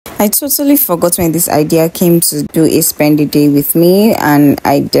I totally forgot when this idea came to do a spend a day with me, and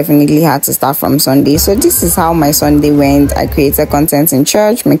I definitely had to start from Sunday. So this is how my Sunday went. I created content in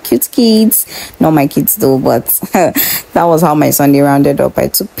church, my cute kids, not my kids though, but that was how my Sunday rounded up. I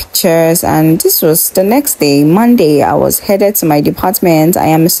took pictures, and this was the next day, Monday. I was headed to my department. I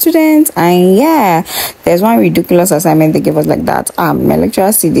am a student, and yeah, there's one ridiculous assignment they gave us like that. My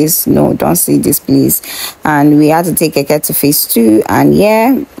lecturer see this, no, don't see this please. And we had to take a cat to phase 2, and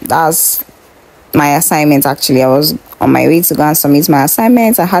yeah, that's my assignment. Actually, I was on my way to go and submit my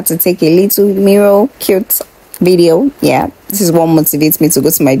assignment. I had to take a little mirror cute video. Yeah, this is what motivates me to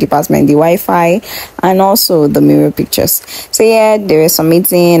go to my department, the Wi-Fi and also the mirror pictures. So yeah, they were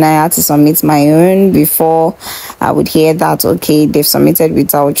submitting. I had to submit my own before I would hear that okay, they've submitted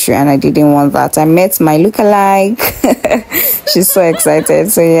without you, and I didn't want that. I met my lookalike. She's so excited.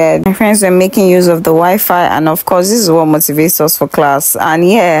 So yeah, my friends were making use of the Wi-Fi, and of course this is what motivates us for class. And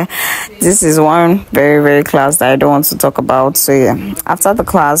yeah, this is one very class that I don't want to talk about. So yeah, after the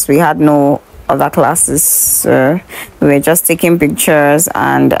class we had no other classes, so we were just taking pictures,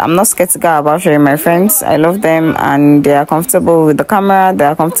 and I'm not skeptical about showing my friends. I love them, and they are comfortable with the camera, they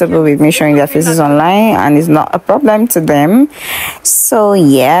are comfortable with me showing their faces online, and it's not a problem to them. So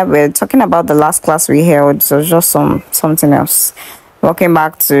yeah, we're talking about the last class we held, so just something else. Walking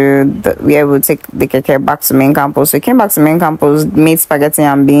back to where we'll take the keke back to main campus. We came back to main campus, made spaghetti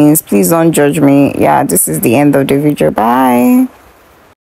and beans. Please don't judge me. Yeah, this is the end of the video. Bye.